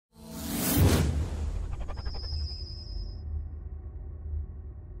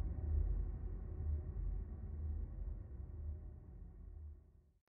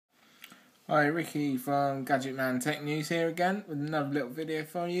Hi, Ricky from Gadget Man Tech News here again with another little video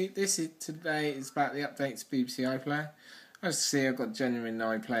for you. Today is about the update to BBC iPlayer. As you see, I've got genuine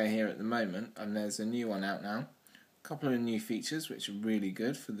iPlayer here at the moment, and there's a new one out now. A couple of new features which are really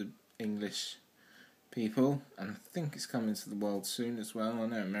good for the English people, and I think it's coming to the world soon as well. I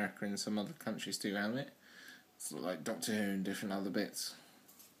know America and some other countries do have it. It's like Doctor Who and different other bits.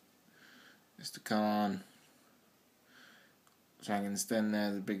 Mr. Khan. Dragon's Den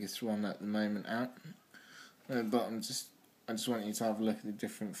there, the biggest one at the moment out. At the bottom, I just want you to have a look at the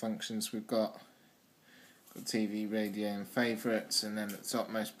different functions we've got. Got TV, radio and favourites, and then at the top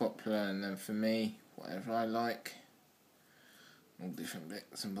most popular, and then for me, whatever I like. All different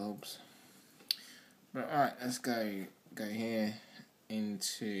bits and bobs. But right, let's go here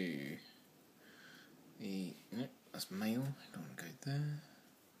into the, no, that's mail, I don't want to go there.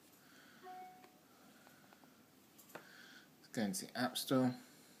 Go into the App Store,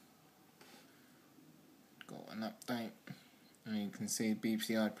 got an update, and you can see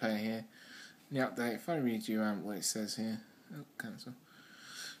BBC iPlayer here. The update, if I read you out what it says here, cancel.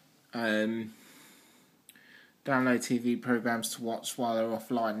 Download TV programs to watch while they're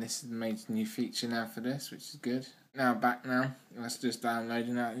offline. This is the major new feature now for this, which is good. Now back now, let's just download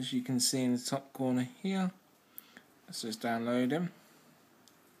it out. As you can see in the top corner here, let's just download them.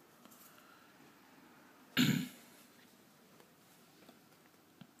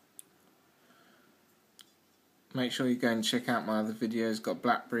 Make sure you go and check out my other videos. Got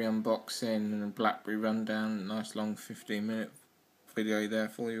BlackBerry unboxing and a BlackBerry rundown. A nice long 15-minute video there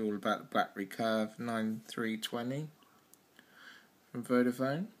for you, all about the BlackBerry Curve 9320 from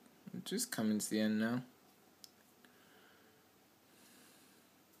Vodafone. I'm just coming to the end now.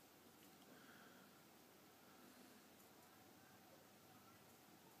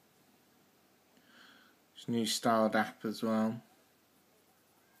 It's a new styled app as well.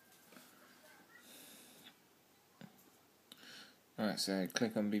 Right, so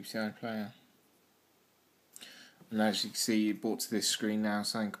click on BBC iPlayer, and as you can see, you're brought to this screen now,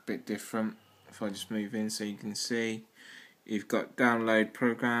 something a bit different. If I just move in so you can see, you've got download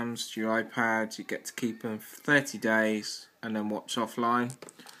programs to your iPad. You get to keep them for 30 days and then watch offline.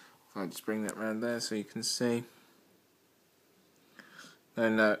 If I just bring that around there so you can see.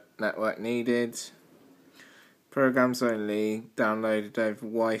 No network needed. Programs only, downloaded over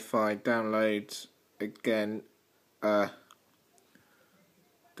Wi-Fi, download again.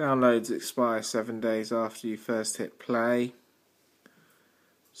 Downloads expire 7 days after you first hit play.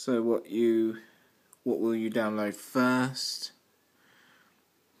 So what will you download first?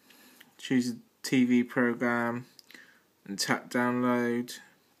 Choose a TV program and tap download.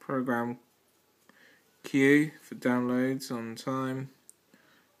 Program queue for downloads on time,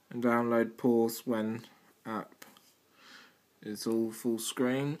 and download pause when app is all full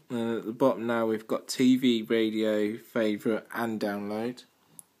screen. And at the bottom now we've got TV, radio, favourite and download.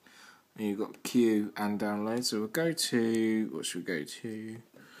 And you've got queue and download. So we'll go to, what should we go to?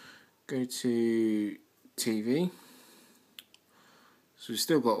 Go to TV. So we've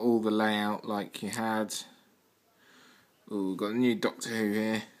still got all the layout like you had. Oh, we've got a new Doctor Who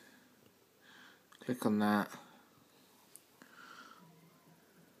here. Click on that.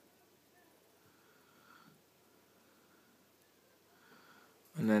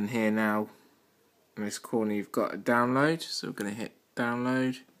 And then here now, in this corner you've got a download. So we're going to hit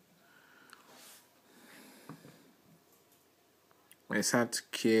download. It's had to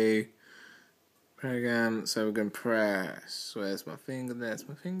queue program, so we're going to press, where's my finger, there's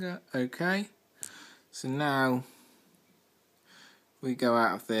my finger, okay. So now we go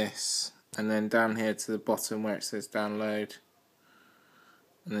out of this, and then down here to the bottom where it says download,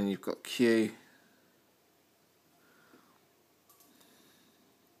 and then you've got queue.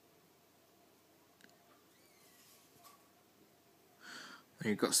 And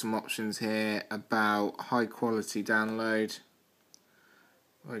you've got some options here about high quality download.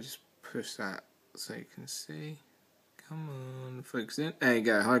 I just push that so you can see. Come on, focus in. There you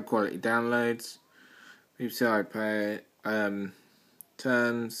go, high quality downloads. BBC iPlayer,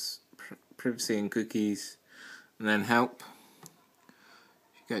 terms, privacy and cookies, and then help.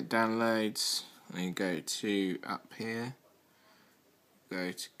 You go downloads, and you go to up here.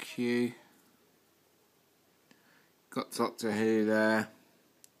 Go to queue. Got Doctor Who there.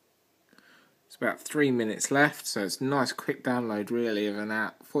 It's about 3 minutes left, so it's a nice quick download really of an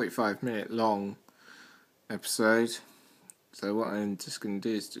 45-minute long episode. So what I'm just going to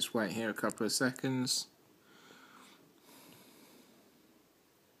do is just wait here a couple of seconds.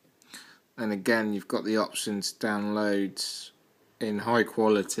 And again, you've got the option to download in high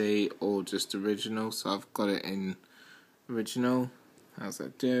quality or just original. So I've got it in original. How's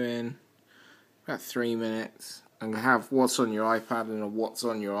that doing? about 3 minutes. I'm going to have what's on your iPad and a what's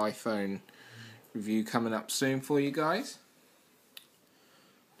on your iPhone review coming up soon for you guys.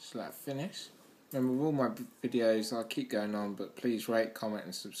 Just let it finish. Remember, with all my videos, I'll keep going on, but please rate, comment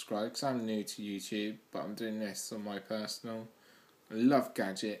and subscribe, because I'm new to YouTube, but I'm doing this on my personal. I love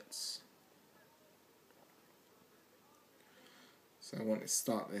gadgets. So I want to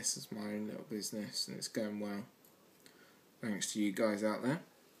start this as my own little business, and it's going well. Thanks to you guys out there.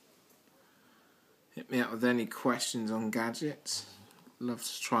 Hit me up with any questions on gadgets. Love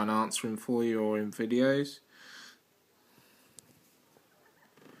to try and answer them for you or in videos.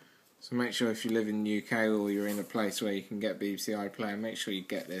 So make sure if you live in the UK or you're in a place where you can get BBC iPlayer, make sure you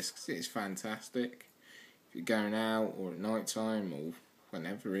get this because it's fantastic. If you're going out or at night time or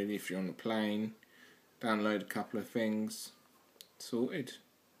whenever really, if you're on a plane, download a couple of things, sorted.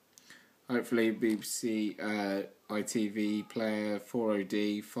 Hopefully BBC ITV player,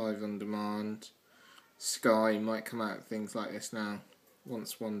 4OD, 5 on demand, Sky might come out with things like this now.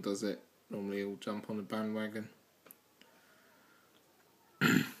 Once one does it, normally you'll jump on the bandwagon.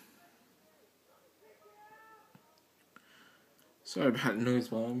 Sorry about the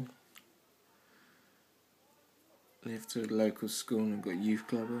noise, Mum. Live to a local school and I've got youth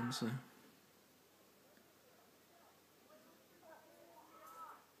club on, so.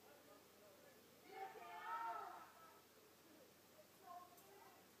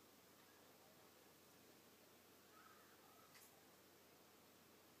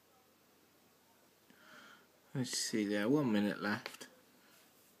 Let's see there, 1 minute left.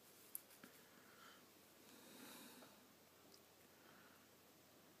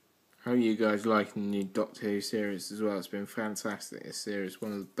 How are you guys liking the new Doctor Who series as well? It's been fantastic, this series.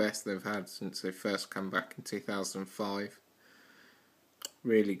 One of the best they've had since they first come back in 2005.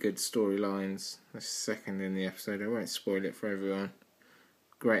 Really good storylines. That's second in the episode. I won't spoil it for everyone.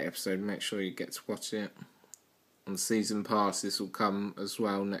 Great episode, make sure you get to watch it. On season pass, this will come as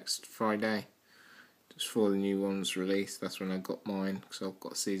well next Friday. Just before the new one's released, that's when I got mine, because I've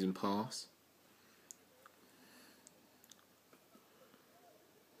got a season pass.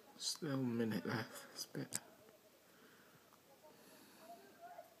 Still a minute left, that's a bit.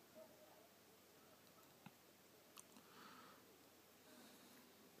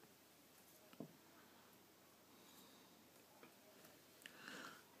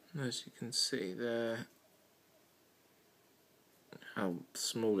 As you can see there, how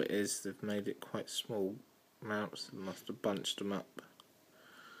small it is, they've made it quite small amounts, they must have bunched them up.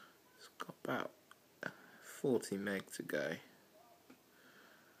 It's got about 40 meg to go.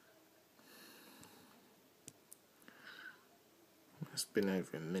 It's been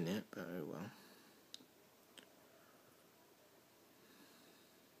over a minute, but oh well.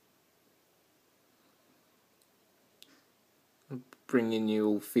 I'm bringing you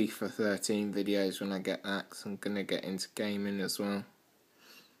all FIFA 13 videos when I get that, because I'm going to get into gaming as well.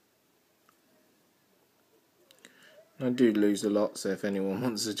 I do lose a lot, so if anyone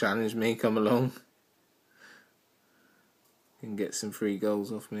wants to challenge me, come along. You can get some free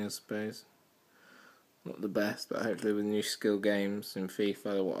goals off me, I suppose. Not the best, but hopefully with new skill games in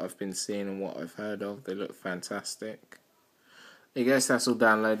FIFA, what I've been seeing and what I've heard of, they look fantastic. There you go, so that's all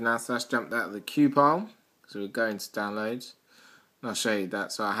downloaded now, so that's jumped out of the queue pile. So we're going to downloads. And I'll show you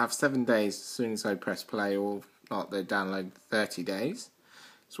that. So I have 7 days as soon as I press play, or not, they download 30 days.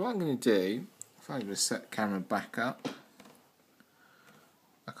 So what I'm going to do, if I just set the camera back up,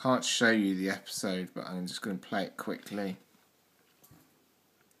 I can't show you the episode, but I'm just going to play it quickly.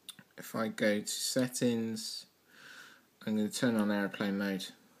 If I go to settings, I'm going to turn on airplane mode.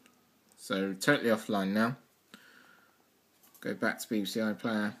 So totally offline now. Go back to BBC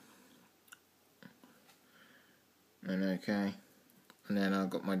iPlayer. And OK. And then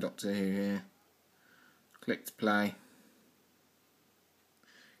I've got my Doctor Who here. Click to play.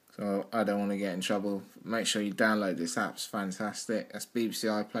 So I don't want to get in trouble. Make sure you download this app, it's fantastic. That's BBC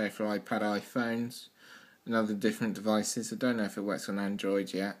iPlayer for iPad, iPhones. And other different devices. I don't know if it works on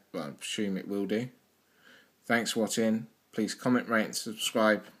Android yet, but I assume it will do. Thanks for watching. Please comment, rate and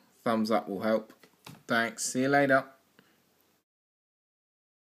subscribe. Thumbs up will help. Thanks. See you later.